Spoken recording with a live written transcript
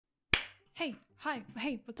Hey, hi,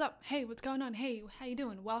 hey, what's up? Hey, what's going on? Hey, how you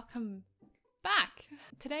doing? Welcome back.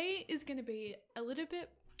 Today is going to be a little bit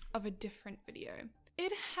of a different video.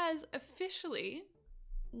 It has officially,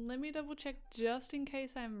 let me double check just in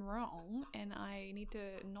case I'm wrong and I need to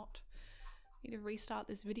restart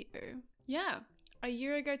this video. Yeah, a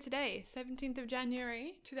year ago today, 17th of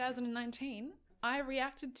January 2019, I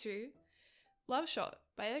reacted to Love Shot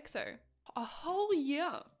by EXO. A whole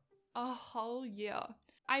year.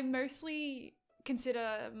 I mostly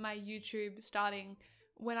consider my YouTube starting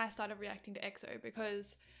when I started reacting to EXO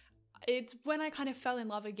because it's when I kind of fell in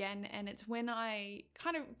love again, and it's when I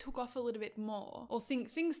kind of took off a little bit more, or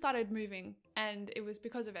things started moving, and it was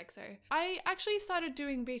because of EXO. I actually started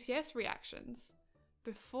doing BTS reactions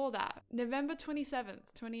before that. November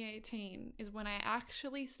 27th, 2018 is when I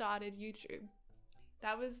actually started YouTube.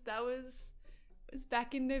 That was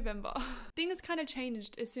back in November. Things kind of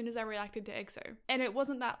changed as soon as I reacted to EXO. And it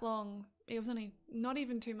wasn't that long. It was only not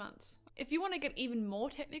even 2 months. If you want to get even more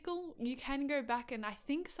technical, you can go back, and I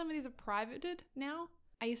think some of these are privated now.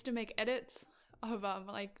 I used to make edits of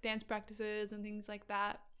like dance practices and things like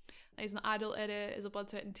that. There's an Idol edit, there's a Blood,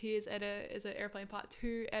 Sweat and Tears edit, there's an Airplane Part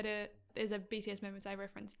 2 edit, there's a BTS moments I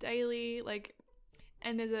reference daily,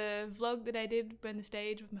 and there's a vlog that I did burn the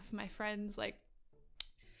stage with my friends.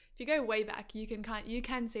 If you go way back, you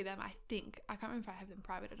can see them, I think. I can't remember if I have them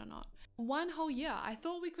privated or not. One whole year. I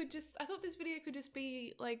thought this video could just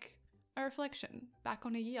be like a reflection back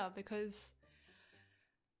on a year, because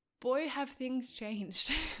boy, have things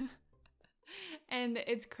changed. And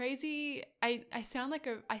it's crazy. I sound like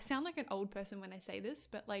an old person when I say this,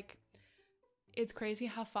 but it's crazy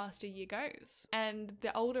how fast a year goes. And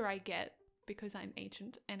the older I get, because I'm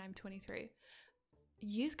ancient and I'm 23,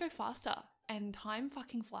 years go faster. And time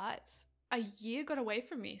fucking flies. A year got away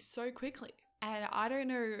from me so quickly. And I don't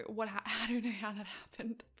know how that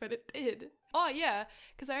happened, but it did. Oh yeah,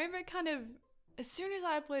 because I remember kind of, as soon as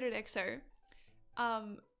I uploaded EXO,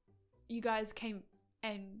 you guys came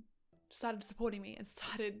and started supporting me and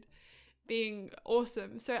started being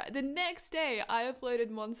awesome. So the next day I uploaded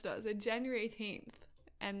Monster, so January 18th.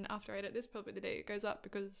 And after I edit this, probably the day it goes up,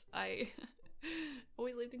 because I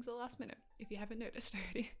always leave things at the last minute, if you haven't noticed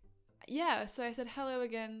already. Yeah, so I said hello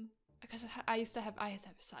again, because I used to have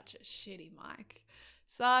such a shitty mic.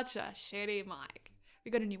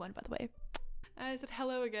 We got a new one, by the way. I said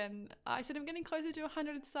hello again. I said I'm getting closer to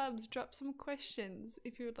 100 subs. Drop some questions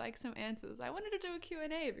if you would like some answers. I wanted to do a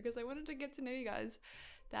Q&A because I wanted to get to know you guys.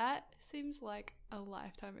 That seems like a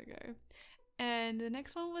lifetime ago. And the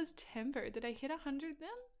next one was Tempo. Did I hit 100 then?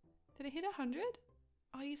 Did I hit 100?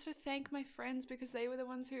 I used to thank my friends because they were the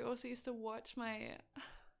ones who also used to watch my...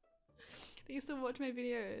 They used to watch my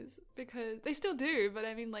videos, because they still do, but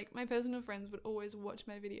I mean, my personal friends would always watch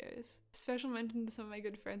my videos. Special mention to some of my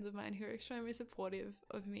good friends of mine who are extremely supportive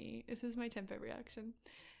of me. This is my Tempo reaction.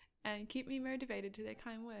 And keep me motivated to their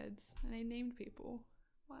kind words. And I named people.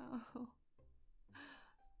 Wow.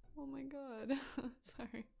 Oh my god.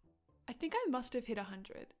 Sorry. I think I must have hit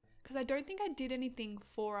 100, because I don't think I did anything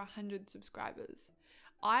for 100 subscribers.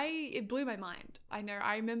 It blew my mind. I know.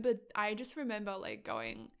 I just remember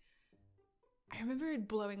I remember it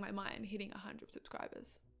blowing my mind hitting 100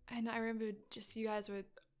 subscribers. And I remember just you guys were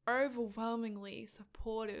overwhelmingly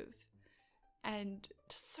supportive and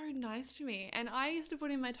just so nice to me. And I used to put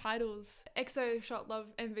in my titles EXO Shot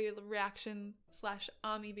Love Envy reaction /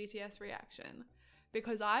 ARMY BTS reaction,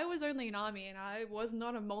 because I was only an ARMY and I was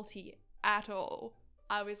not a multi at all.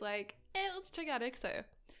 I was like, let's check out EXO,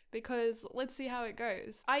 because let's see how it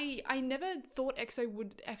goes. I never thought EXO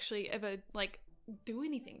would actually ever do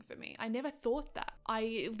anything for me. I never thought that.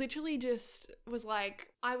 I literally just was like,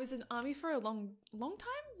 I was an ARMY for a long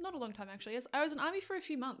time? Not a long time, actually. I was an ARMY for a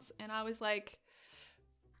few months, and I was like,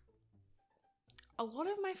 a lot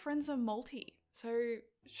of my friends are multi, so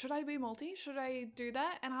should I be multi? Should I do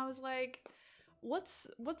that? And I was like, what's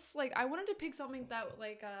I wanted to pick something that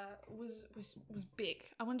was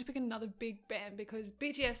big. I wanted to pick another big band, because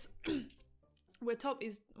BTS we're top,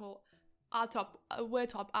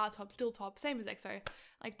 still top, same as EXO,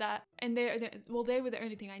 like that. And they were the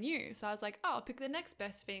only thing I knew. So I was like, oh, I'll pick the next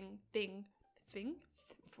best thing.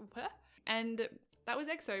 And that was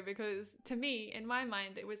EXO, because to me, in my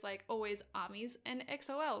mind, it was always ARMYs and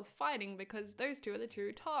Exo-Ls fighting, because those two are the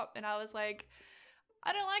two top. And I was like,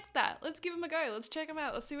 I don't like that. Let's give them a go. Let's check them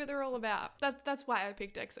out. Let's see what they're all about. That's why I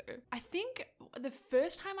picked EXO. I think the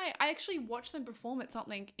first time I actually watched them perform at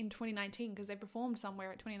something in 2019, because they performed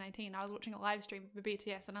somewhere at 2019. I was watching a live stream for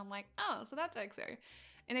BTS, and I'm like, oh, so that's EXO.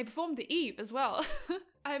 And they performed The Eve as well.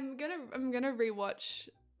 I'm gonna rewatch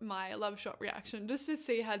my love shot reaction just to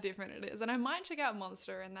see how different it is. And I might check out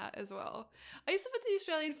Monster in that as well. I used to put the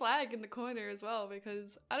Australian flag in the corner as well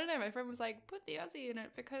because, I don't know, my friend was like, put the Aussie in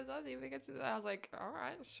it because Aussie gets it. I was like, all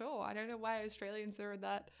right, sure. I don't know why Australians are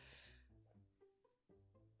that.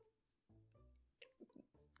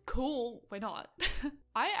 Cool, we're not.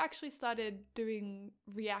 I actually started doing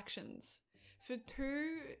reactions for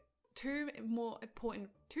three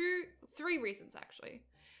reasons actually.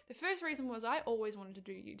 The first reason was I always wanted to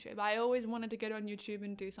do YouTube. I always wanted to get on YouTube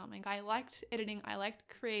and do something. I liked editing, I liked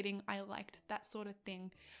creating, I liked that sort of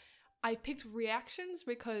thing. I picked reactions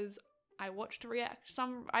because I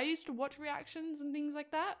used to watch reactions and things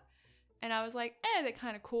like that. And I was like, they're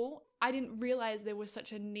kind of cool. I didn't realize there was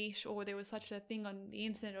such a niche or there was such a thing on the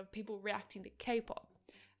internet of people reacting to K-pop.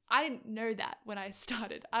 I didn't know that when I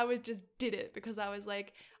started. I just did it because I was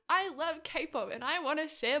like, I love K-pop and I want to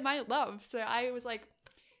share my love. So I was like,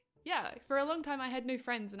 yeah, for a long time I had no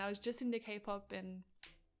friends and I was just into K-pop and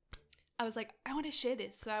I was like, I want to share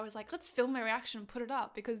this. So I was like, let's film my reaction and put it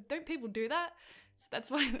up because don't people do that? So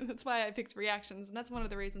that's why I picked reactions and that's one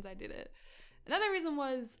of the reasons I did it. Another reason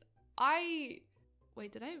was I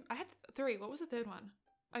had three. What was the third one?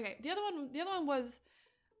 Okay, the other one was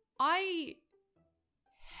I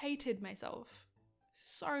hated myself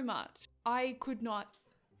so much. I could not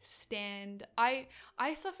stand. I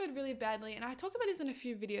suffered really badly, and I talked about this in a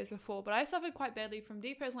few videos before, but I suffered quite badly from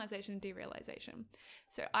depersonalization and derealization.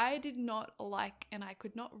 So I did not like, and I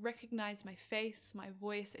could not recognize my face, my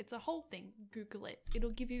voice. It's a whole thing. Google it.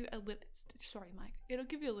 It'll give you a little, sorry, Mike. It'll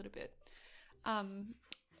give you a little bit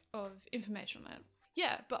of information on it.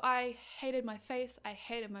 Yeah, but I hated my face, I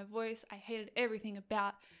hated my voice, I hated everything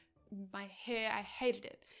about my hair, I hated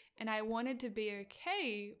it. And I wanted to be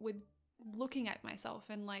okay with looking at myself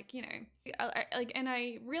and like, you know, and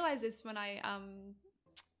I realized this when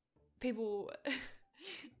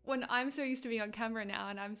when I'm so used to being on camera now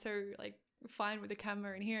and I'm so like fine with the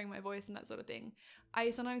camera and hearing my voice and that sort of thing,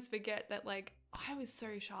 I sometimes forget that like I was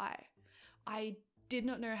so shy. I did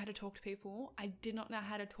not know how to talk to people. I did not know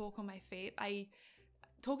how to talk on my feet.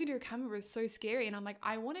 Talking to a camera was so scary and I'm like,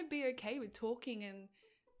 I want to be okay with talking and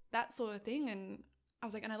that sort of thing. And I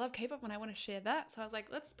was like, and I love K-pop and I want to share that. So I was like,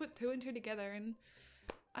 let's put two and two together and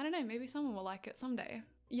I don't know, maybe someone will like it someday.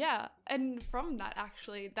 Yeah, and from that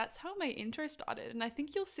actually, that's how my intro started. And I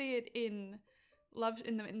think you'll see it in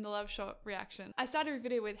the love shot reaction. I started a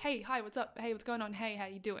video with, hey, hi, what's up? Hey, what's going on? Hey, how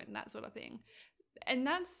you doing? That sort of thing. And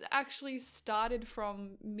that's actually started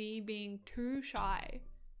from me being too shy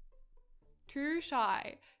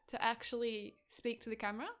to actually speak to the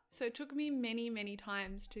camera. So it took me many, many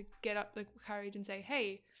times to get up the courage and say,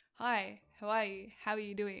 hey, hi, how are you? How are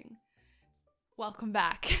you doing? Welcome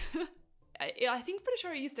back. I think pretty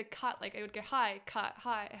sure I used to cut, like I would go, hi, cut,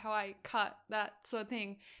 hi, how are you, cut, that sort of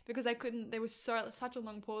thing, because I couldn't, there was such a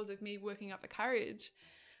long pause of me working up the courage.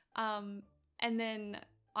 And then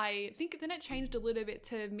I think then it changed a little bit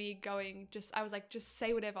to me going, I was like, just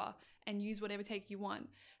say whatever and use whatever take you want.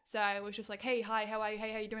 So I was just like, hey, hi, how are you?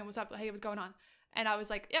 Hey, how you doing? What's up? Hey, what's going on? And I was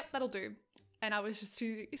like, yep, that'll do. And I was just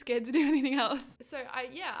too scared to do anything else. So I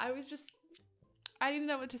didn't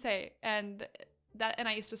know what to say. And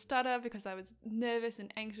I used to stutter because I was nervous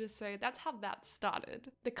and anxious. So that's how that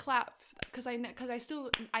started. The clap, because I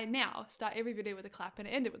now start every video with a clap and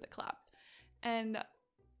end it with a clap. And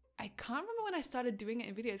I can't remember when I started doing it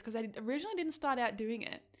in videos because I originally didn't start out doing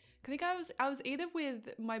it. I think I was either with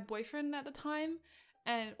my boyfriend at the time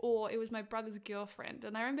or it was my brother's girlfriend.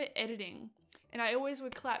 And I remember editing and I always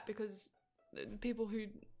would clap because people who,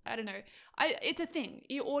 I don't know, it's a thing.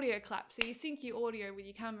 You audio clap. So you sync your audio with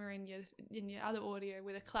your camera and your other audio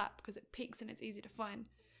with a clap because it peaks and it's easy to find.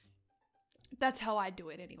 That's how I do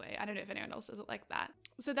it anyway. I don't know if anyone else does it like that.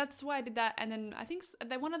 So that's why I did that. And then I think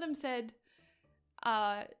one of them said,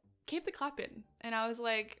 keep the clap in. And I was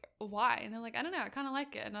like, why? And they're like, I don't know, I kind of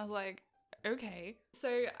like it. And I was like, okay.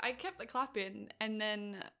 So I kept the clap in and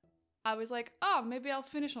then I was like, oh, maybe I'll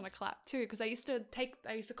finish on a clap too. Because I used to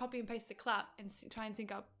copy and paste the clap and try and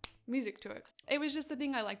sync up music to it. It was just a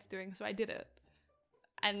thing I liked doing, so I did it.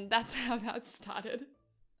 And that's how that started.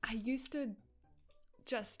 I used to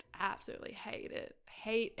just absolutely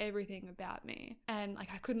hate everything about me. And like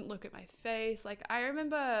I couldn't look at my face. Like I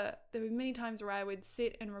remember there were many times where I would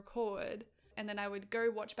sit and record and then I would go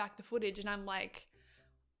watch back the footage and I'm like,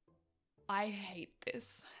 I hate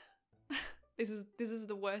this. This is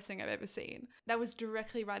the worst thing I've ever seen. That was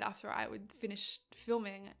directly right after I would finish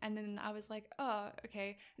filming and then I was like, oh,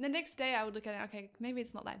 okay. And the next day I would look at it, okay, maybe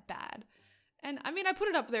it's not that bad. And I mean, I put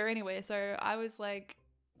it up there anyway, so I was like,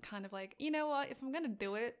 kind of like, you know what, if I'm gonna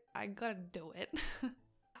do it, I gotta do it.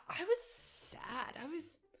 I was sad.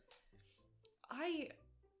 I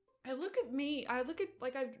look at me, I look at,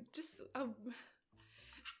 like, I just,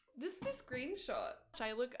 this screenshot.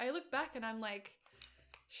 I look back and I'm like,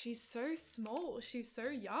 she's so small, she's so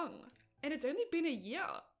young, and it's only been a year.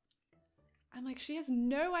 I'm like, she has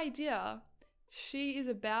no idea she is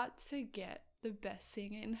about to get the best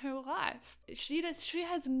thing in her life. She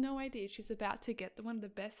has no idea she's about to get one of the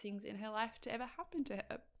best things in her life to ever happen to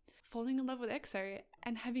her. Falling in love with EXO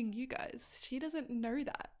and having you guys. She doesn't know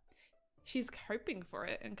that. She's hoping for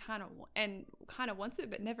it and kind of wants it,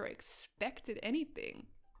 but never expected anything.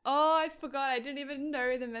 Oh, I forgot. I didn't even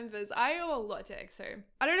know the members. I owe a lot to EXO.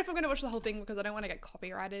 I don't know if I'm going to watch the whole thing because I don't want to get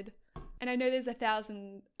copyrighted. And I know there's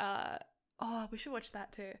 1,000, oh, we should watch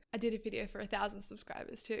that too. I did a video for 1,000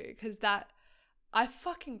 subscribers too, because I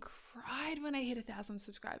fucking cried when I hit 1,000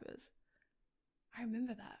 subscribers. I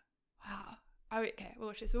remember that. Wow. Okay, we'll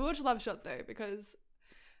watch this. We'll watch Love Shot though, because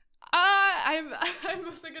I'm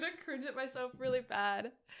also gonna cringe at myself really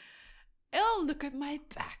bad. Oh, look at my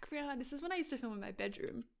background. This is when I used to film in my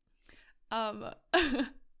bedroom. I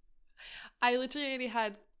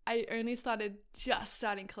only started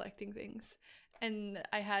collecting things, and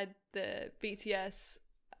I had the BTS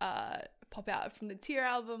pop out from the Tear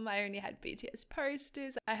album. I only had BTS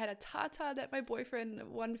posters. I had a Tata that my boyfriend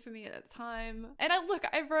won for me at the time. And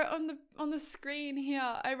I wrote on the screen here,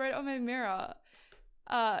 I wrote on my mirror,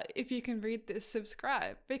 if you can read this,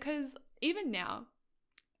 subscribe. Because even now,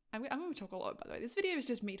 I'm going to talk a lot, by the way. This video is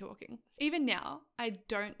just me talking. Even now, I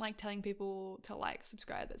don't like telling people to like,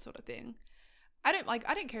 subscribe, that sort of thing. I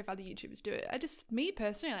don't care if other YouTubers do it. Me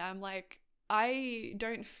personally, I'm like, I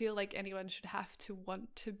don't feel like anyone should have to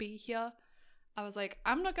want to be here. I was like,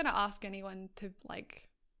 I'm not going to ask anyone to like,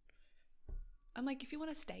 I'm like, if you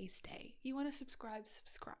want to stay, stay. You want to subscribe,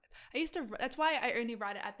 subscribe. That's why I only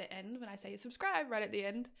write it at the end when I say subscribe, right at the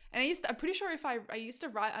end. And I'm pretty sure I used to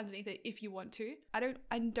write underneath it, if you want to. I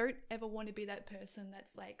don't ever want to be that person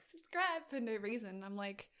that's like, subscribe for no reason. I'm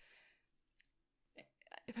like,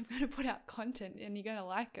 if I'm going to put out content and you're going to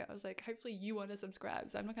like it, I was like, hopefully you want to subscribe,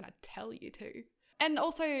 so I'm not going to tell you to. And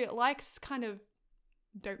also, likes kind of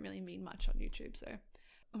don't really mean much on YouTube, so.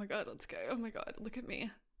 Oh my god, let's go. Oh my god, look at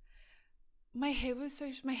me. My hair was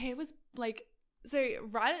like,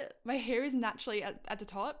 my hair is naturally at the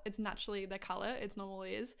top. It's naturally the color it's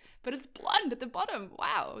normally is, but it's blonde at the bottom.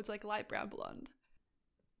 Wow, it's like light brown blonde.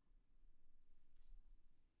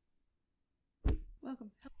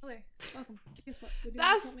 Welcome. Hello. Welcome. Guess what? We're doing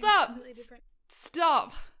something completely different.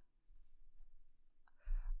 Stop.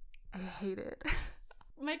 I hate it.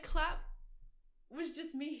 My clap was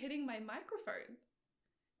just me hitting my microphone.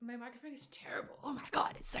 My microphone is terrible. Oh my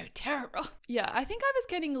god, it's so terrible. Yeah, I think I was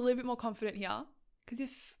getting a little bit more confident here. Because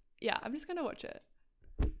I'm just going to watch it.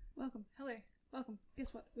 Welcome. Hello. Welcome.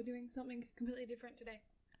 Guess what? We're doing something completely different today.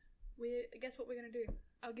 Guess what we're going to do?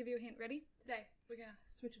 I'll give you a hint. Ready? Today, we're going to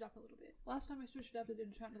switch it up a little bit. Last time I switched it up, I did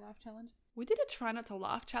a try not to laugh challenge. We did a try not to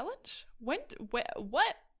laugh challenge? When? Where?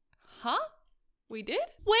 What? Huh? We did?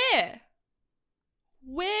 Where?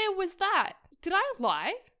 Where was that? Did I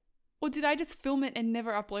lie? Or did I just film it and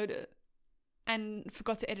never upload it? And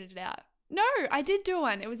forgot to edit it out? No, I did do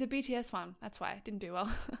one. It was a BTS one. That's why I didn't do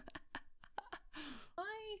well.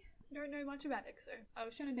 I don't know much about EXO. I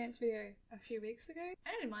was shown a dance video a few weeks ago.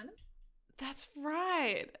 I didn't mind them. That's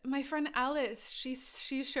right. My friend Alice, she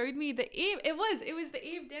showed me the Eve. It was the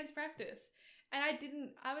Eve dance practice. And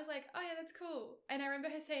I was like, oh yeah, that's cool. And I remember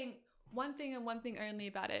her saying one thing and one thing only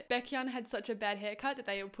about it. Baekhyun had such a bad haircut that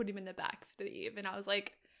they would put him in the back for the Eve. And I was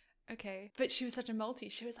like, okay. But she was such a multi.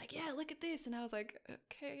 She was like, yeah, look at this. And I was like,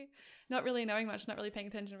 okay. Not really knowing much, not really paying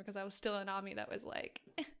attention because I was still in army that was like,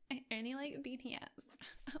 I only like BTS.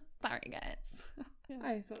 Sorry, guys. Yeah.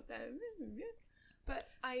 I thought that. But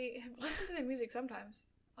I have listened to their music sometimes.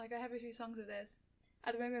 Like, I have a few songs of theirs.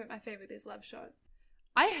 At the moment, my favorite is Love Shot.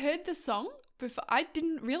 I heard the song before. I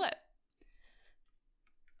didn't realize.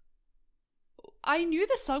 I knew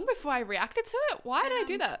the song before I reacted to it. Why did I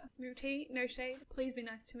do that? Tea, no shade. Please be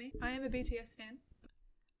nice to me. I am a BTS stan.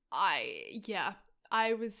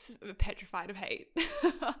 I was petrified of hate.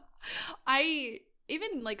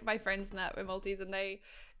 Even like my friends and that were multis, and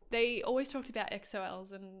they always talked about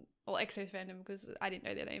Exo-Ls and Exo's fandom because I didn't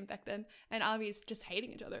know their name back then, and armies just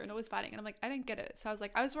hating each other and always fighting, and I'm like, I don't get it. So I was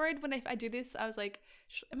like, I was worried if I do this, I was like,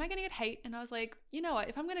 am I gonna get hate? And I was like, you know what,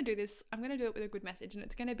 if I'm gonna do this, I'm gonna do it with a good message, and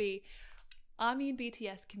it's gonna be ARMY and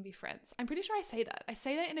BTS can be friends. I'm pretty sure I say that. I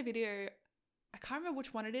say that in a video. I can't remember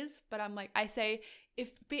which one it is, but I'm like, I say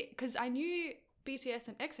because I knew BTS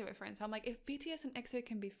and EXO were friends. So I'm like, if BTS and EXO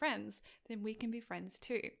can be friends, then we can be friends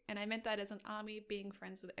too. And I meant that as an ARMY being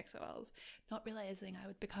friends with EXO-Ls, not realizing I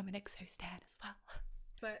would become an EXO stan as well.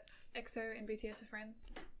 But EXO and BTS are friends,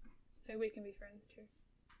 so we can be friends too.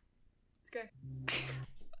 Let's go.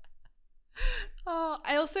 Oh,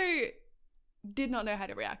 I also did not know how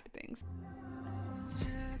to react to things.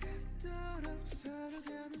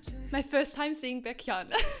 My first time seeing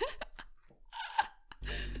Baekhyun.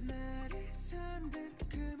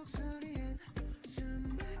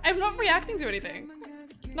 I'm not reacting to anything.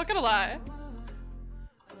 Not gonna lie.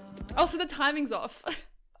 Also, the timing's off.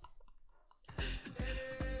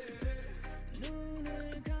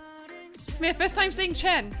 It's my first time seeing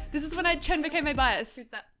Chen. This is when Chen became my bias. Who's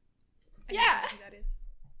that? Yeah. Who that is.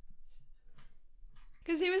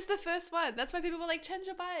 Because he was the first one. That's why people were like, Chen's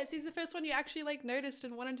your bias. He's the first one you actually like noticed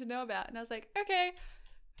and wanted to know about. And I was like, okay.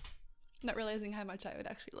 Not realizing how much I would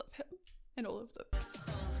actually love him and all of them.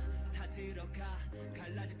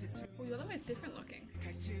 Well, you're the most different looking.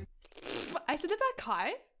 I said that about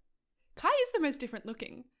Kai. Kai is the most different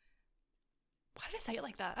looking. Why did I say it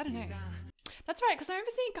like that? I don't know. That's right, because I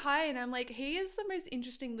remember seeing Kai and I'm like, he is the most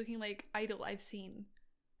interesting looking like idol I've seen.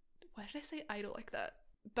 Why did I say idol like that?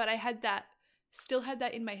 But I had that, still had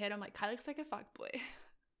that in my head. I'm like, Kai looks like a fuckboy.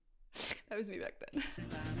 That was me back then.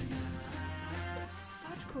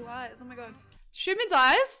 Such cool eyes. Oh my god. Shumen's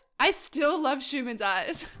eyes? I still love Shumen's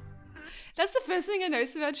eyes. That's the first thing I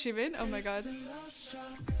noticed about Shumen. Oh my god.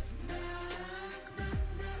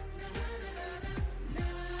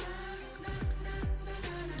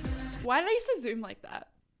 Why did I used to zoom like that?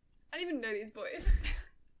 I don't even know these boys.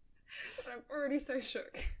 But I'm already so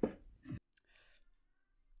shook.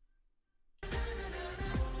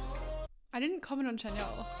 I didn't comment on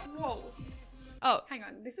Chanyeol. Whoa. Oh. Hang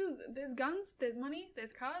on. There's guns, there's money,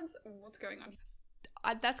 there's cards. What's going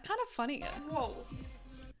on? That's kind of funny. Whoa.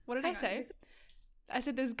 What did I say? I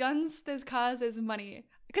said there's guns, there's cars, there's money.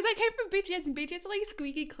 Because I came from BTS and BTS are like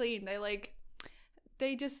squeaky clean.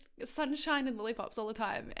 They just sunshine and lollipops all the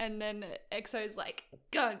time. And then EXO's like,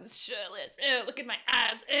 guns, shirtless, look at my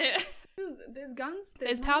abs. There's guns,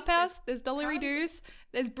 there's pow pows, there's dollary doos,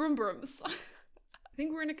 there's broom brooms. I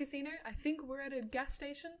think we're in a casino. I think we're at a gas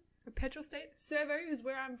station, a petrol station. Servo is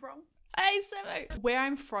where I'm from. Hey, Servo. Where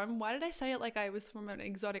I'm from? Why did I say it like I was from an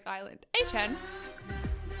exotic island? Hey, Chen.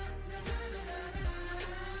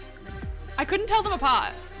 I couldn't tell them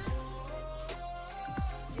apart.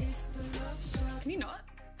 Can you not?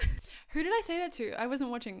 Who did I say that to? I wasn't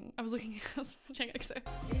watching. I was watching EXO.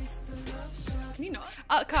 Can you not?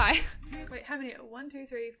 Kai. Wait, how many? 1, 2,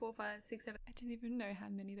 3, 4, 5, 6, 7. I didn't even know how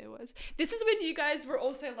many there was. This is when you guys were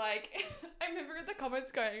also like, I remember in the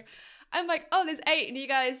comments going, I'm like, oh, there's 8. And you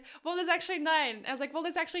guys, well, there's actually 9. I was like, well,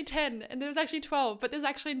 there's actually 10. And there's actually 12. But there's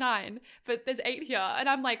actually 9. But there's 8 here. And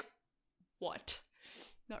I'm like, what?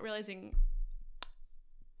 Not realizing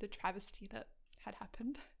the travesty that had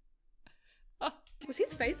happened. Oh. Was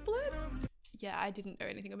his face blurred? Yeah, I didn't know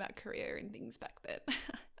anything about Korea and things back then.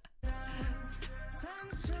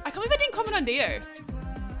 I can't believe I didn't comment on Dio.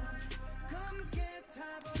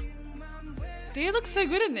 Dio looks so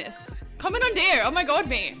good in this. Comment on Dio. Oh my god,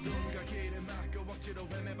 me.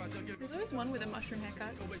 There's always one with a mushroom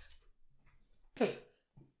haircut.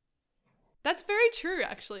 That's very true,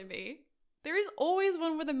 actually, me. There is always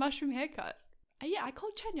one with a mushroom haircut. Yeah, I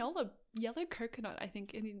called Chanyeol a yellow coconut, I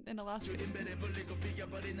think, in the last video.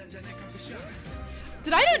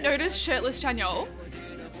 Did I not notice shirtless Chanyeol?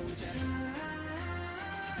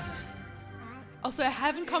 Also, I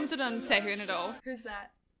haven't commented on Sehun at all. Who's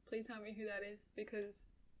that? Please tell me who that is, because,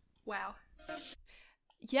 wow.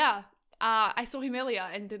 Yeah, I saw him earlier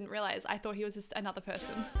and didn't realize. I thought he was just another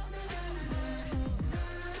person.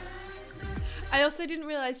 I also didn't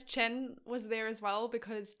realize Chen was there as well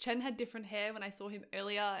because Chen had different hair when I saw him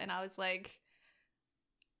earlier and I was like,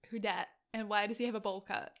 who dat? And why does he have a bowl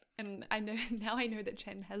cut? And I know now I know that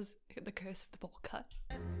Chen has the curse of the bowl cut.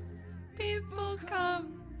 People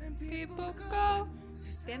come and people go.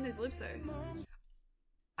 Damn those lips though.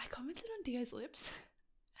 I commented on Dio's lips.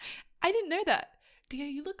 I didn't know that. Dio,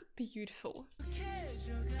 you look beautiful.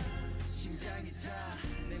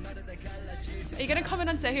 Are you gonna comment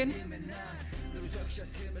on Sehun?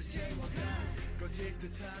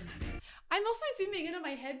 I'm also zooming in on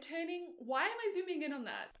my head turning. Why am I zooming in on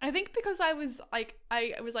that? I think because I was like,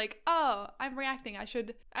 oh, I'm reacting. I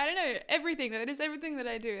don't know, everything. That is everything that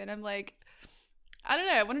I do. And I'm like, I don't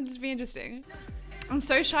know. I wanted it to be interesting. I'm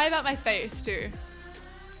so shy about my face too.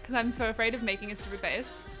 Because I'm so afraid of making a stupid face.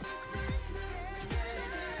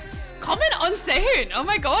 Comment on Sehun. Oh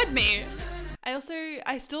my god, me. I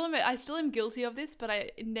still am guilty of this, but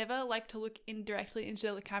I never like to look indirectly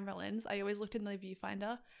into the camera lens. I always looked in the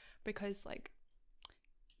viewfinder because like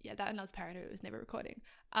Yeah, that and I was paranoid it was never recording.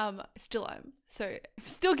 Still am. So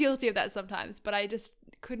still guilty of that sometimes, but I just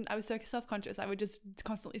couldn't, I was so self-conscious. I would just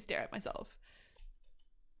constantly stare at myself.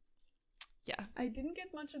 Yeah. I didn't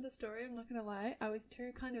get much of the story, I'm not gonna lie. I was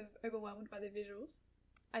too kind of overwhelmed by the visuals.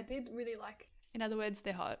 I did really like... In other words,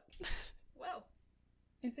 they're hot. Well,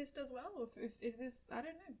 if this does well, or if this, I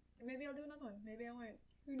don't know. Maybe I'll do another one. Maybe I won't.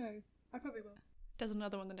 Who knows? I probably will. Does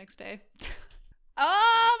another one the next day.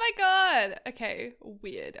 Oh my god! Okay,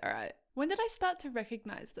 weird. Alright. When did I start to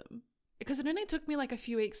recognize them? Because it only took me like a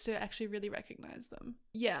few weeks to actually really recognize them.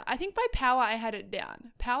 Yeah, I think by power I had it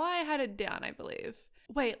down. Power I had it down, I believe.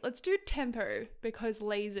 Wait, let's do tempo because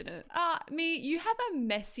Lay's in it. Me, you have a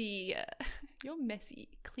messy... You're messy.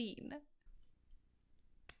 Clean.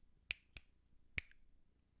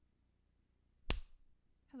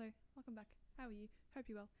 Hello, welcome back. How are you? Hope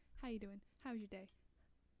you're well. How are you doing? How's your day?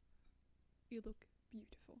 You look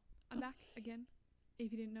beautiful. I'm back again,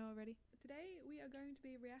 if you didn't know already. Today we are going to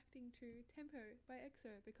be reacting to Tempo by Exo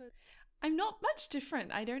because... I'm not much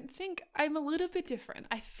different. I don't think I'm a little bit different.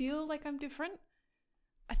 I feel like I'm different.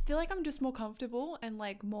 I feel like I'm just more comfortable and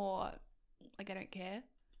like more, like I don't care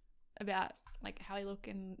about like how I look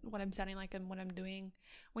and what I'm sounding like and what I'm doing.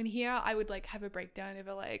 When here I would like have a breakdown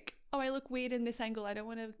over like, oh, I look weird in this angle. I don't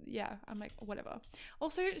want to, yeah, I'm like, whatever.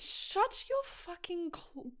 Also, shut your fucking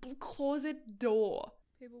closet door.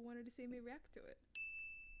 People wanted to see me react to it.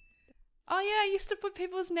 Oh yeah, I used to put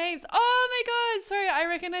people's names. Oh my god, sorry, I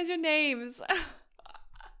recognize your names.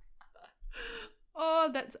 Oh,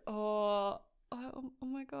 that's, oh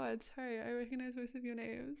my god, sorry, I recognize most of your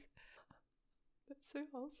names. That's so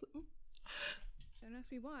wholesome. Don't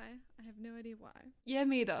ask me why. I have no idea why. Yeah,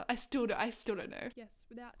 me either. I still don't know. Yes,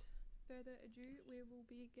 without further ado, we will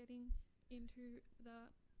be getting into the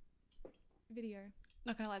video.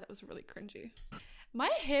 Not gonna lie, that was really cringy. My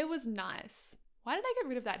hair was nice. Why did I get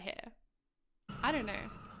rid of that hair? I don't know.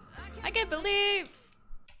 I can't believe.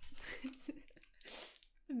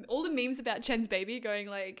 All the memes about Chen's baby going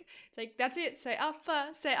like, it's like, that's it, say upper,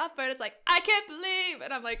 and it's like, I can't believe,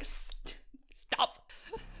 and I'm like, stop.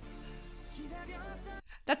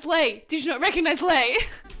 That's Lay. Did you not recognize Lay?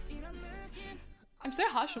 I'm so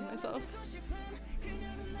harsh on myself.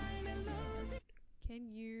 Can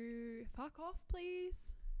you fuck off,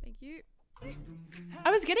 please? Thank you.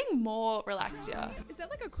 I was getting more relaxed, yeah. Is that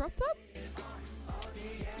like a crop top?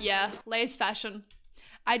 Yeah, Lay's fashion.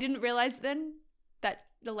 I didn't realize then that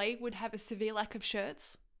the Lay would have a severe lack of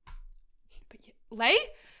shirts. But yeah, Lay?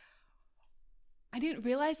 I didn't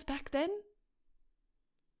realize back then.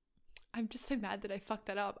 I'm just so mad that I fucked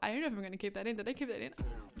that up. I don't know if I'm going to keep that in. Did I keep that in?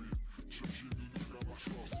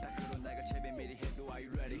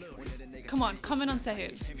 Come on, comment on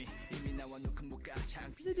Sehun.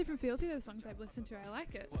 This is a different feel to the songs I've listened to. I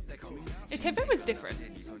like it. The tempo was different.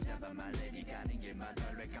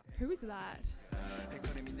 Who is that?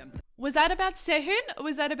 Was that about Sehun or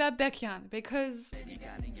was that about Baekhyun? Because...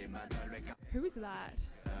 Who is that?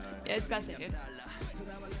 Yeah, it's about Sehun.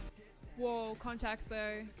 Whoa, contacts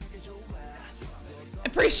though.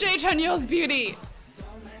 Appreciate Chanyeol's beauty.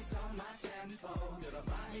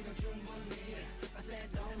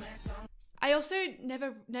 I also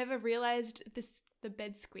never realized the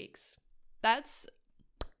bed squeaks. That's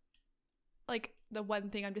like the one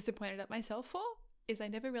thing I'm disappointed at myself for, is I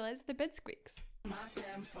never realized the bed squeaks.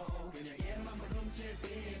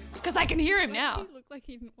 Because I can hear him now. He looked like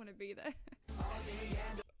he didn't want to be there.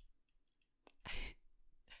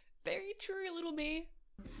 Very true, little me.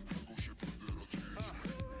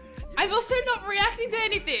 I'm also not reacting to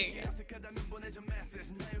anything.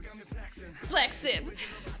 Flexing.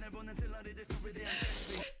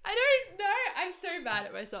 I don't know. I'm so mad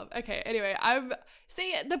at myself. Okay, anyway,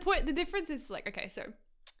 the difference is like, okay, so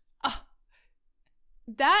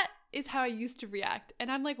that is how I used to react.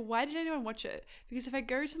 And I'm like, why did anyone watch it? Because if I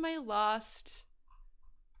go to my last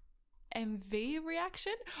MV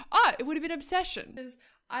reaction, it would have been Obsession.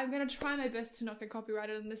 I'm gonna try my best to not get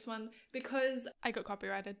copyrighted on this one because I got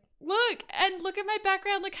copyrighted. Look at my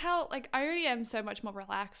background. Look how, like, I already am so much more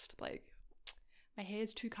relaxed. Like, my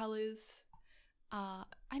hair's 2 colors. I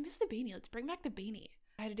miss the beanie. Let's bring back the beanie.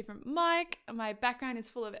 I had a different mic. My background is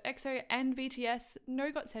full of EXO and BTS. No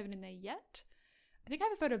GOT7 in there yet. I think I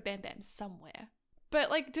have a photo of Bam Bam somewhere. But,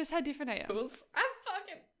 like, just how different I am. I'm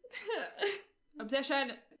fucking...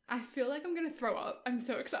 Obsession. I feel like I'm gonna throw up. I'm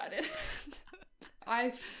so excited.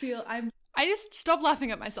 I just stop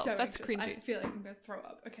laughing at myself. So that's cringy. I feel like I'm gonna throw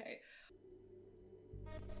up. Okay.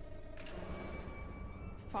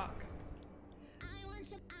 Fuck.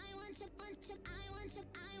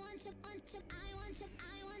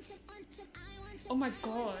 Oh my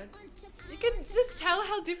god. You can just tell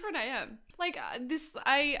how different I am. Like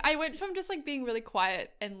I went from just like being really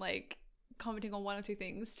quiet and like commenting on one or two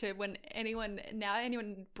things to when anyone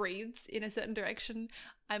breathes in a certain direction,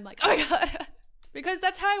 I'm like, oh my god. Because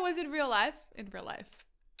that's how I was in real life.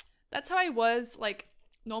 That's how I was like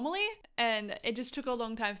normally, and it just took a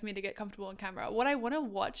long time for me to get comfortable on camera. What I want to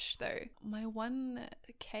watch though, my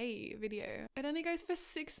 1K video, it only goes for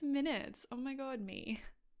 6 minutes. Oh my god, me.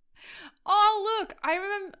 Oh look, I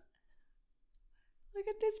remember, look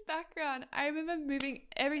at this background. I remember moving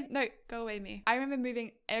go away me. I remember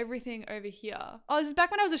moving everything over here. Oh, this is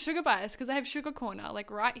back when I was a sugar bias, because I have sugar corner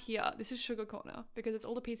like right here. This is sugar corner because it's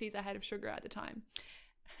all the PCs I had of sugar at the time.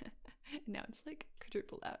 Now it's like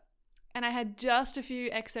quadruple that. And I had just a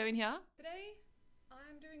few Exo in here. Today,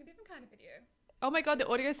 I'm doing a different kind of video. Oh my god, the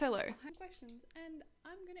audio is so low. I have questions, and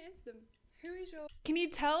I'm gonna answer them. Who is your... Can you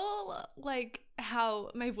tell, like, how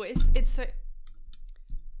my voice, it's so...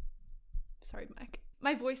 Sorry, Mike.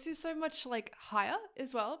 My voice is so much, like, higher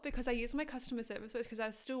as well because I use my customer service voice because I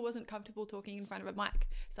still wasn't comfortable talking in front of a mic.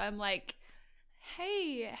 So I'm like,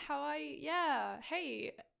 hey,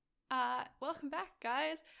 hey, welcome back,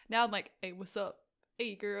 guys. Now I'm like, hey, what's up?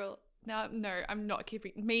 Hey, girl. Now, no, I'm not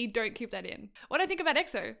keeping... don't keep that in. What do I think about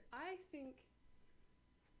Exo? I think...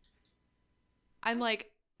 I'm like...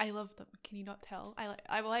 I love them. Can you not tell? I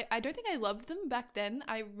don't think I loved them back then.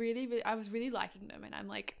 I was really liking them, and I was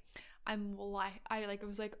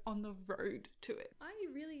like on the road to it. I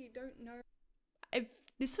really don't know.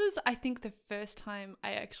 This was, I think, the first time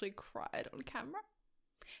I actually cried on camera.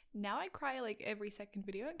 Now I cry like every second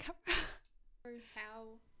video on camera.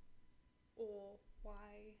 How or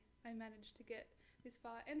why I managed to get this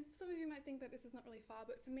far. And some of you might think that this is not really far,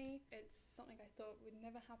 but for me, it's something I thought would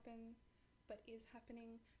never happen, but is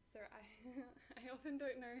happening. So I often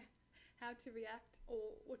don't know how to react or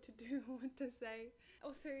what to do or what to say.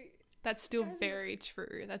 Also, that's still very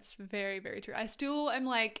true. That's very, very true. I still am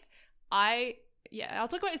like, I'll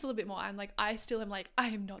talk about this a little bit more. I'm like, I still am like, I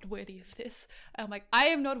am not worthy of this. I'm like, I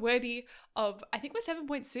am not worthy of, I think we're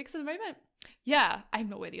 7.6 at the moment. Yeah, I'm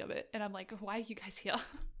not worthy of it. And I'm like, why are you guys here?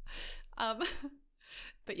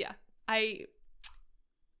 But yeah, I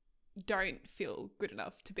don't feel good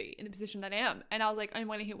enough to be in the position that I am. And I was like, I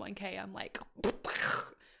want to hit 1K. I'm like,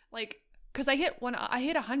 because I hit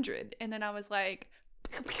 100, and then I was like,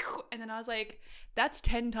 that's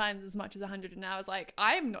 10 times as much as 100. And I was like,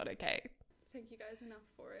 I'm not okay. Thank you guys enough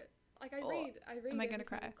for it. Like I read am I gonna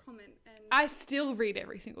cry? Comment, and I still read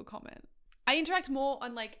every single comment. I interact more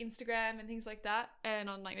on like Instagram and things like that, and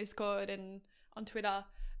on like Discord and on Twitter.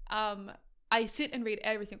 I sit and read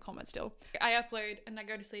every single comment still. I upload and I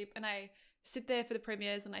go to sleep and I sit there for the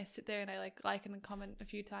premieres and I sit there and I like and comment a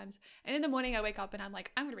few times. And in the morning I wake up and I'm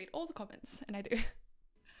like, I'm gonna read all the comments, and I do.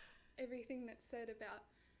 Everything that's said about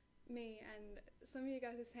me, and some of you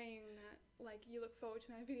guys are saying that like you look forward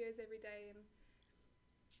to my videos every day, and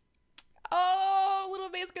oh, little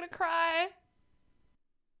V's gonna cry.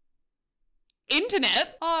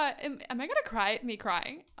 Internet? Oh, am I gonna cry at me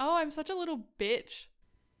crying? Oh, I'm such a little bitch.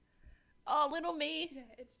 Oh, little me. Yeah,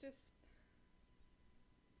 it's just,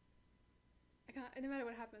 I can't, no matter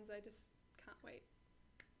what happens, I just can't wait.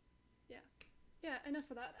 Yeah, enough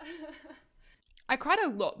of that. I cried a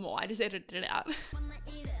lot more. I just edited it out.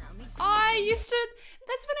 That's when I used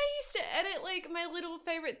to edit like my little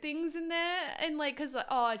favorite things in there, and like, cause like,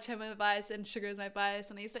 oh, Chen my bias and Sugar is my bias,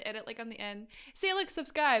 and I used to edit like on the end. See, like,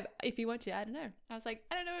 subscribe if you want to. I don't know. I was like,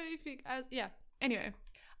 I don't know if you, yeah. Anyway,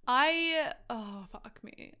 oh fuck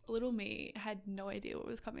me, little me had no idea what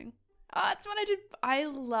was coming. That's when I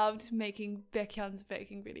loved making Baekhyun's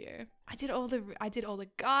baking video. I did all the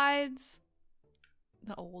guides.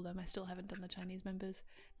 Not all of them. I still haven't done the Chinese members.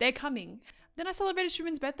 They're coming. Then I celebrated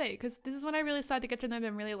Shumin's birthday because this is when I really started to get to know them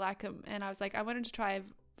and really like them. And I was like, I wanted to try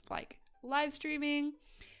like live streaming.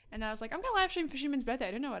 And then I was like, I'm gonna live stream for Shumin's birthday.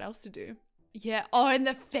 I don't know what else to do. Yeah. Oh, and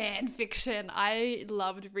the fan fiction. I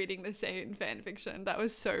loved reading the same fan fiction. That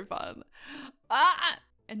was so fun.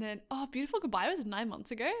 And then, oh, Beautiful Goodbye was 9 months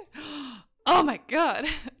ago. Oh my god.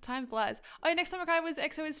 Time flies. Oh, next time I cried was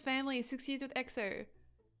EXO is Family. 6 years with EXO.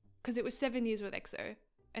 Because it was 7 years with EXO.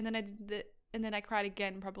 And then I cried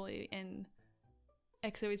again probably in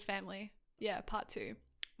EXO is Family. Yeah, part 2.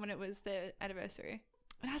 When it was their anniversary.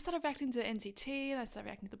 And I started reacting to NCT. And I started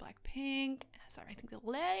reacting to Blackpink. And I started reacting to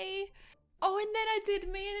Lay. Oh, and then I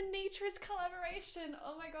did me and Anitra's collaboration.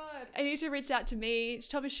 Oh my god. Anitra reached out to me. She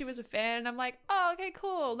told me she was a fan. And I'm like, oh, okay,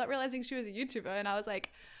 cool. Not realizing she was a YouTuber. And I was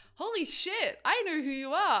like, holy shit, I know who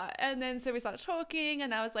you are. And then so we started talking,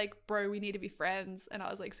 and I was like, bro, we need to be friends. And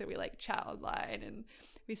I was like, so we like chat online, and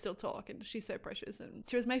we still talk, and she's so precious, and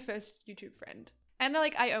she was my first YouTube friend. And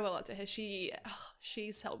like I owe a lot to her.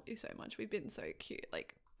 She's helped me so much. We've been so cute.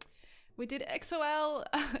 Like we did Exo-L,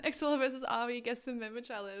 Exo-L versus Army Guess the Member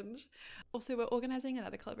Challenge. Also, we're organizing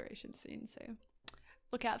another collaboration soon, so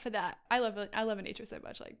look out for that. I love Anitra so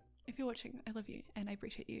much. Like if you're watching, I love you and I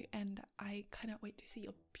appreciate you, and I cannot wait to see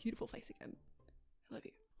your beautiful face again. I love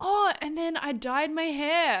you. Oh, and then I dyed my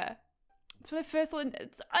hair. That's when I first learned.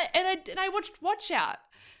 I watched Watch Out.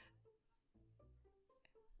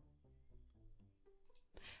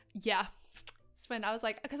 Yeah, it's when I was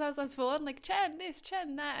like, because I was full on like Chen this,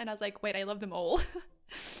 Chen that, and I was like, wait, I love them all.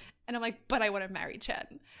 And I'm like, but I want to marry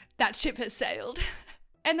Chen. That ship has sailed.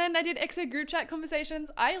 And then I did EXO group chat conversations.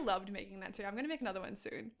 I loved making that too. I'm gonna make another one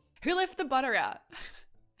soon. Who left the butter out?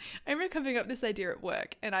 I remember coming up with this idea at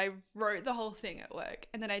work, and I wrote the whole thing at work,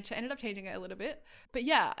 and then I ended up changing it a little bit. But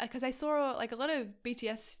yeah, because I saw like a lot of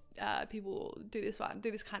BTS people do this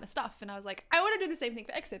kind of stuff, and I was like, I want to do the same thing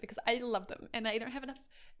for EXO because I love them, and I don't have enough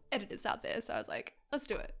editors out there, so I was like, let's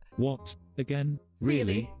do it. What? Again?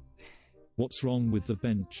 Really? What's wrong with the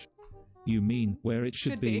bench? You mean where it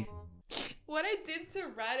should be? What I did to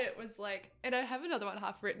write it was like, and I have another one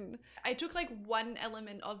half written, I took like one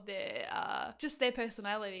element of their just their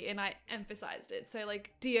personality and I emphasized it. So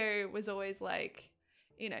like Dio was always like,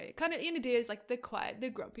 you know, kind of, Dio is like the quiet, the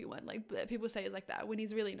grumpy one, like people say is like that when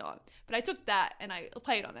he's really not. But I took that and I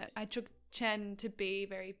played on it. I took Chen to be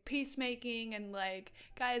very peacemaking and like,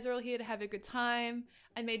 guys are all here to have a good time.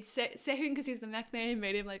 I made Sehun, because he's the Mac name,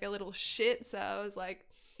 made him like a little shit. So I was like,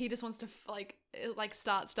 he just wants to like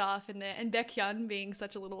start stuff in there. And Baekhyun being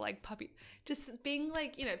such a little like puppy, just being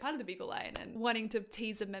like, you know, part of the Beagle Line and wanting to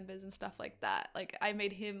tease the members and stuff like that. Like I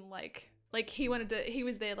made him like he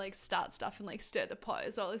was there like start stuff and like stir the pot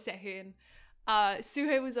as well as Sehun.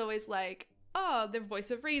 Suho was always like, oh, the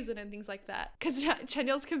voice of reason and things like that. Because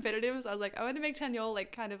Chanyeol's competitive, so I was like, I want to make Chanyeol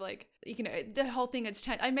like kind of like, you know, the whole thing.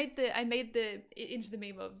 I made it into the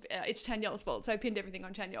meme of it's Chanyeol's fault, so I pinned everything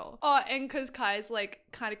on Chanyeol. Oh, and because Kai's like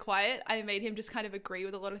kind of quiet, I made him just kind of agree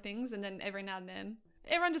with a lot of things, and then every now and then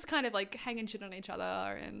everyone just kind of like hanging shit on each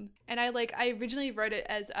other. And I originally wrote it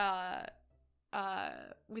as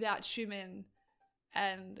without Schumann,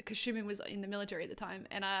 and because Schumann was in the military at the time,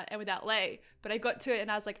 and without Lei, but I got to it and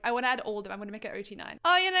I was like, I want to add all of them. I'm going to make it OT9.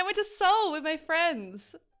 Oh yeah, and I went to Seoul with my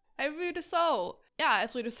friends. I flew to Seoul. Yeah, I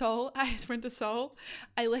flew to Seoul. I went to Seoul.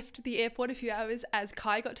 I left the airport a few hours as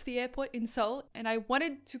Kai got to the airport in Seoul, and I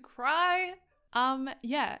wanted to cry.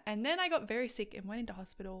 Yeah, and then I got very sick and went into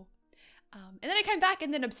hospital. And then I came back,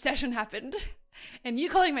 and then Obsession happened, and you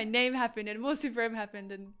calling my name happened, and more Super M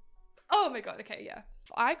happened, and oh my god, okay, yeah.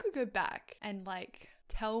 If I could go back and like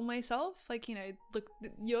tell myself, like, you know, look,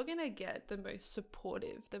 you're gonna get the most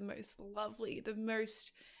supportive, the most lovely, the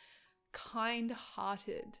most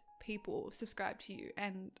kind-hearted people subscribe to you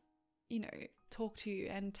and, you know, talk to you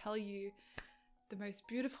and tell you the most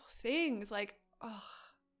beautiful things. Like, oh,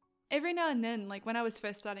 every now and then, like when I was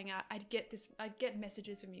first starting out, I'd get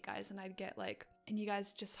messages from you guys, and I'd get like, and you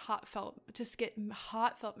guys just get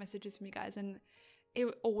heartfelt messages from you guys, and it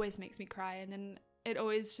always makes me cry, and then it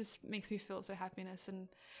always just makes me feel so happiness. And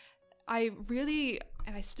I really,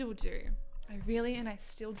 and I still do,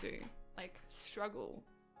 like struggle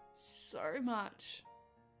so much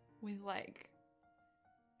with like,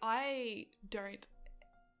 I don't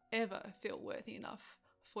ever feel worthy enough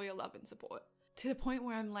for your love and support, to the point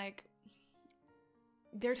where I'm like,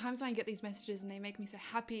 there are times when I get these messages and they make me so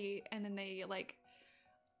happy, and then they like,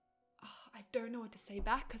 oh, I don't know what to say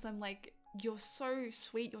back, because I'm like, you're so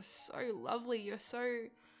sweet, you're so lovely, you're so,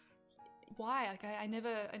 why? Like I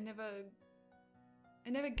never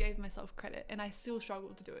gave myself credit, and I still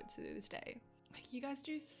struggle to do it to this day. Like, you guys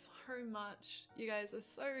do so much. You guys are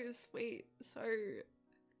so sweet, so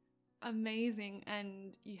amazing,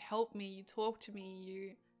 and you help me, you talk to me,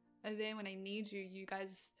 you are there when I need you. You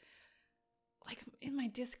guys, like in my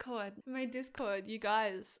Discord, you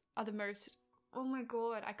guys are the most, oh my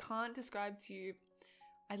god, I can't describe to you.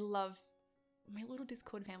 I love my little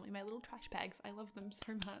Discord family, my little trash bags. I love them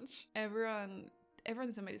so much.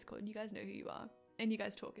 Everyone's in my Discord. You guys know who you are, and you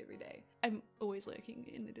guys talk every day. I'm always lurking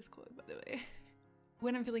in the Discord, by the way.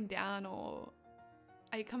 When I'm feeling down, or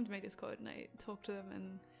I come to my Discord and I talk to them,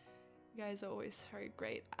 and you guys are always so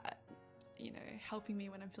great at, you know, helping me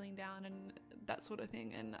when I'm feeling down and that sort of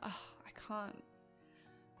thing. And I can't,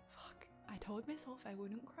 fuck, I told myself I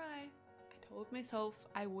wouldn't cry.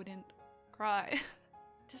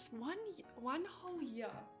 Just one whole year,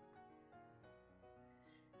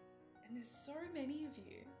 and there's so many of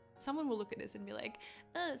you. Someone will look at this and be like,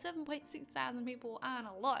 7.6 thousand people aren't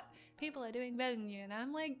a lot. People are doing better than you. And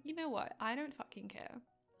I'm like, you know what? I don't fucking care.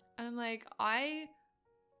 I'm like, I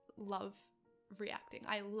love reacting.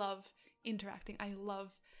 I love interacting. I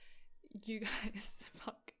love you guys.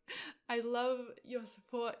 Fuck. I love your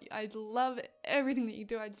support. I love everything that you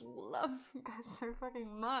do. I just love you guys so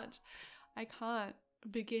fucking much. I can't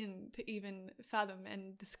begin to even fathom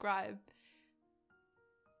and describe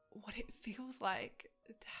what it feels like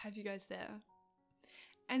to have you guys there.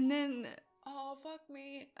 And then, oh, fuck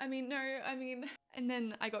me. And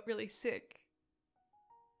then I got really sick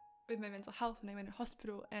with my mental health and I went to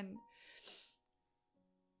hospital, and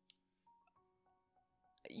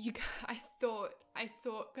I thought,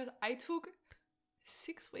 because I took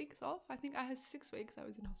 6 weeks off. I think I had 6 weeks I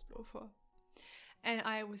was in hospital for. And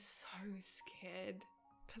I was so scared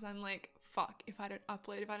because I'm like, fuck, if I don't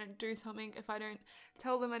upload, if I don't do something, if I don't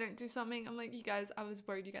tell them I don't do something, I'm like, you guys, I was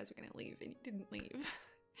worried you guys were going to leave, and you didn't leave.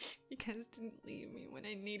 You guys didn't leave me when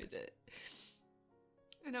I needed it.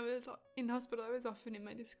 And I was in hospital. I was often in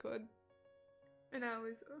my Discord. And I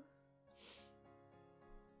was...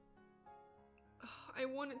 I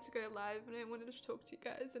wanted to go live and I wanted to talk to you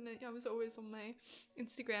guys, and I was always on my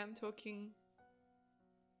Instagram talking.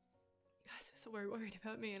 You guys were so worried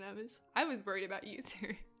about me, and I was worried about you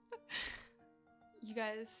too. You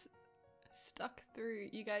guys stuck through.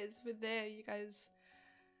 You guys were there. You guys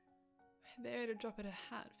were there to drop at a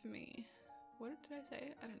hat for me. What did I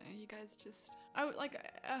say? I don't know. You guys just...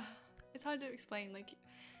 it's hard to explain. Like,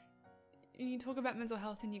 when you talk about mental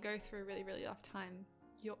health and you go through a really, really rough time,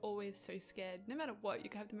 you're always so scared. No matter what, you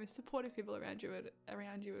can have the most supportive people around you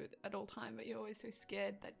at all time, but you're always so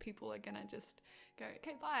scared that people are gonna just go,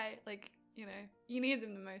 okay, bye. Like, you know, you need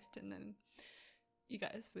them the most, and then you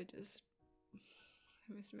guys were just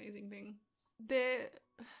the most amazing thing. There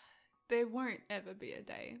won't ever be a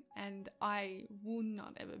day, and I will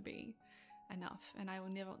not ever be enough, and I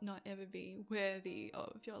will not ever be worthy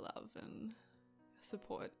of your love and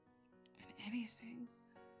support and anything.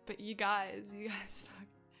 But you guys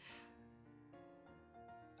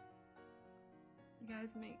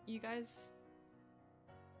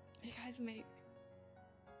make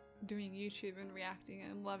doing YouTube and reacting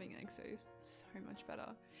and loving Exo so much better.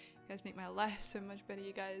 You guys make my life so much better.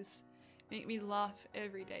 You guys make me laugh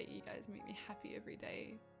every day. You guys make me happy every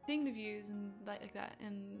day. Seeing the views and like that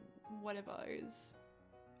and whatever is,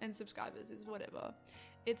 and subscribers is whatever.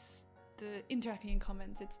 It's the interacting in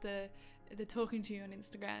comments. It's the talking to you on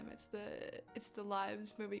Instagram. It's the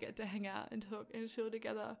lives where we get to hang out and talk and chill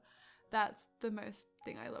together. That's the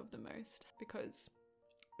thing I love the most, because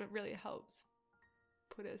it really helps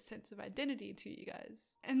put a sense of identity to you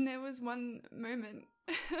guys. And there was one moment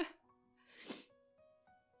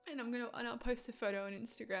and I'll post a photo on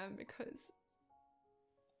Instagram because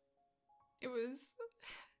it was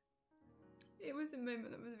a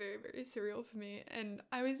moment that was very, very surreal for me. And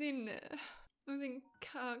I was in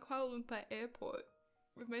Kuala Lumpur airport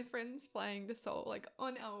with my friends flying to Seoul, like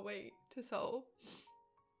on our way to Seoul.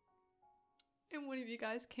 And one of you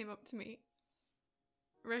guys came up to me,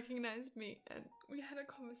 recognized me, and we had a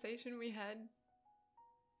conversation. We had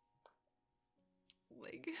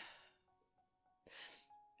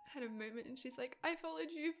a moment, and she's like, I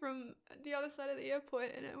followed you from the other side of the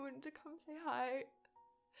airport and I wanted to come say hi.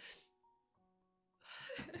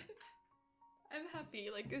 I'm happy,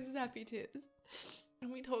 like this is happy tears.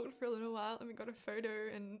 And we talked for a little while and we got a photo,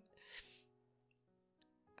 and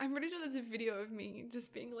I'm pretty sure there's a video of me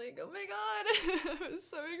just being like, oh my god, I was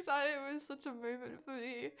so excited. It was such a moment for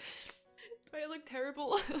me. Do I look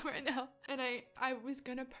terrible right now? And I was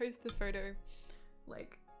gonna post the photo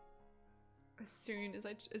like as soon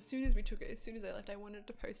as we took it, as soon as I left, I wanted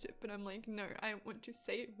to post it, but I'm like, no, I want to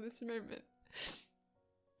save this moment.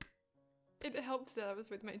 It helped that I was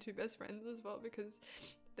with my two best friends as well, because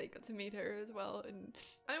they got to meet her as well, and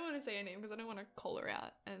I don't want to say her name because I don't want to call her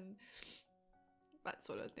out and that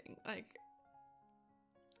sort of thing. Like,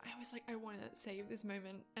 I was like, I want to save this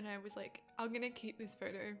moment, and I was like, I'm gonna keep this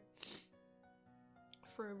photo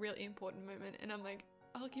for a really important moment, and I'm like,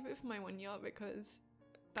 I'll keep it for my 1 year, because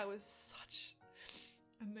that was such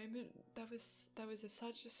a moment, that was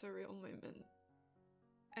such a surreal moment.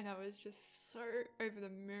 And I was just so over the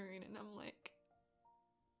moon, and I'm like,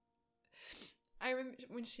 I remember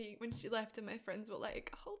when she left and my friends were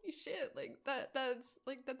like, holy shit, like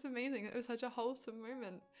that's amazing. It was such a wholesome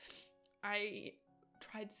moment. I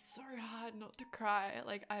tried so hard not to cry.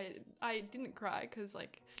 Like I didn't cry because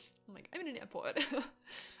like I'm in an airport.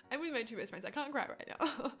 I'm with my two best friends. I can't cry right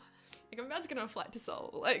now. Like I'm about to get on a flight to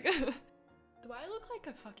Seoul. Like do I look like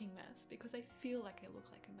a fucking mess? Because I feel like I look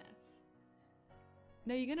like a mess.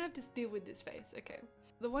 No, you're gonna have to deal with this face. Okay.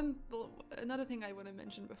 Another thing I want to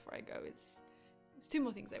mention before I go is, there's two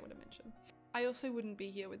more things I want to mention. I also wouldn't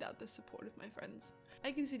be here without the support of my friends.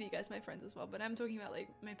 I consider you guys my friends as well, but I'm talking about like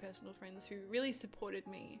my personal friends who really supported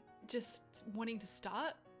me just wanting to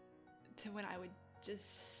start to when I would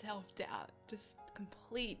just self-doubt, just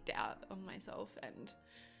complete doubt on myself and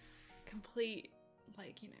complete,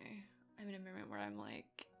 like, you know, I'm in a moment where I'm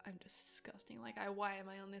like, I'm disgusting. Like, why am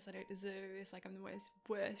I on this? I don't deserve this. Like, I'm the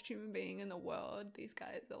worst human being in the world. These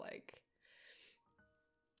guys are like,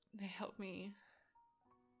 they help me.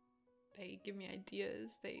 They give me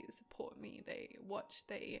ideas. They support me. They watch.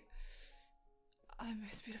 They are the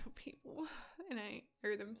most beautiful people. And I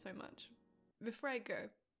owe them so much. Before I go,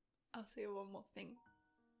 I'll say one more thing.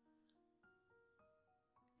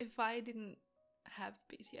 If I didn't have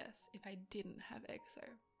BTS, if I didn't have EXO,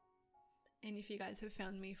 and if you guys have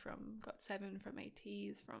found me from GOT7, from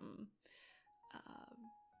ATEEZ, from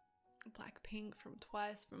Blackpink, from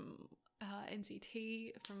Twice, from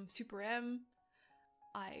NCT, from Super M,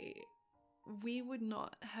 we would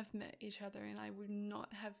not have met each other, and I would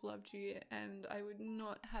not have loved you, and I would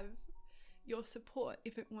not have your support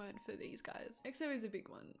if it weren't for these guys. EXO is a big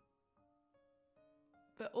one,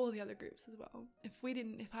 but all the other groups as well. If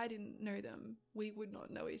I didn't know them, we would not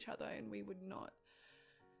know each other, and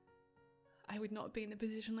I would not be in the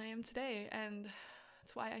position I am today, and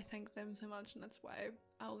that's why I thank them so much, and that's why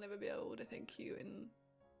I'll never be able to thank you and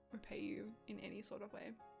repay you in any sort of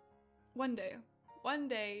way. One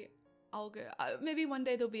day I'll go, maybe one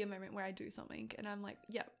day there'll be a moment where I do something and I'm like,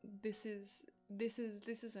 yeah, this is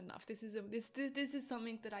enough. This is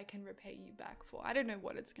something that I can repay you back for. I don't know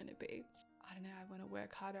what it's going to be. I don't know. I want to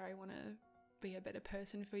work harder. I want to be a better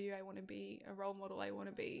person for you. I want to be a role model. I want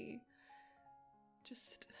to be I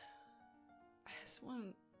just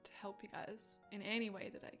want to help you guys in any way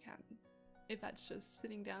that I can. If that's just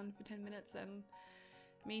sitting down for 10 minutes and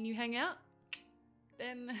me and you hang out,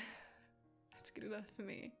 then that's good enough for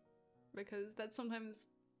me, because that's sometimes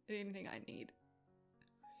the only thing I need.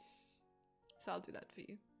 So I'll do that for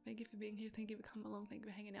you. Thank you for being here. Thank you for coming along. Thank you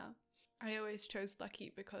for hanging out. I always chose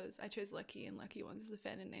Lucky because I chose Lucky and Lucky Ones as a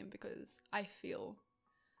fandom name because I feel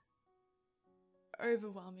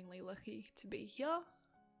overwhelmingly lucky to be here.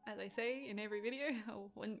 As I say in every video,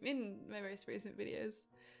 or in my most recent videos,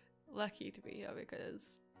 lucky to be here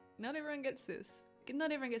because not everyone gets this.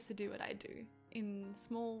 Not everyone gets to do what I do in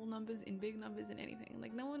small numbers, in big numbers, in anything.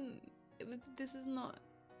 Like, no one,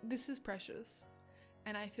 this is precious.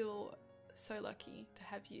 And I feel so lucky to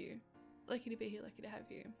have you. Lucky to be here, lucky to have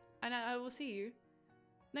you. And I will see you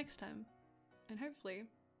next time. And hopefully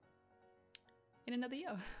in another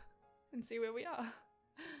year and see where we are.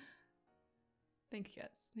 Thank you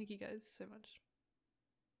guys. Thank you guys so much.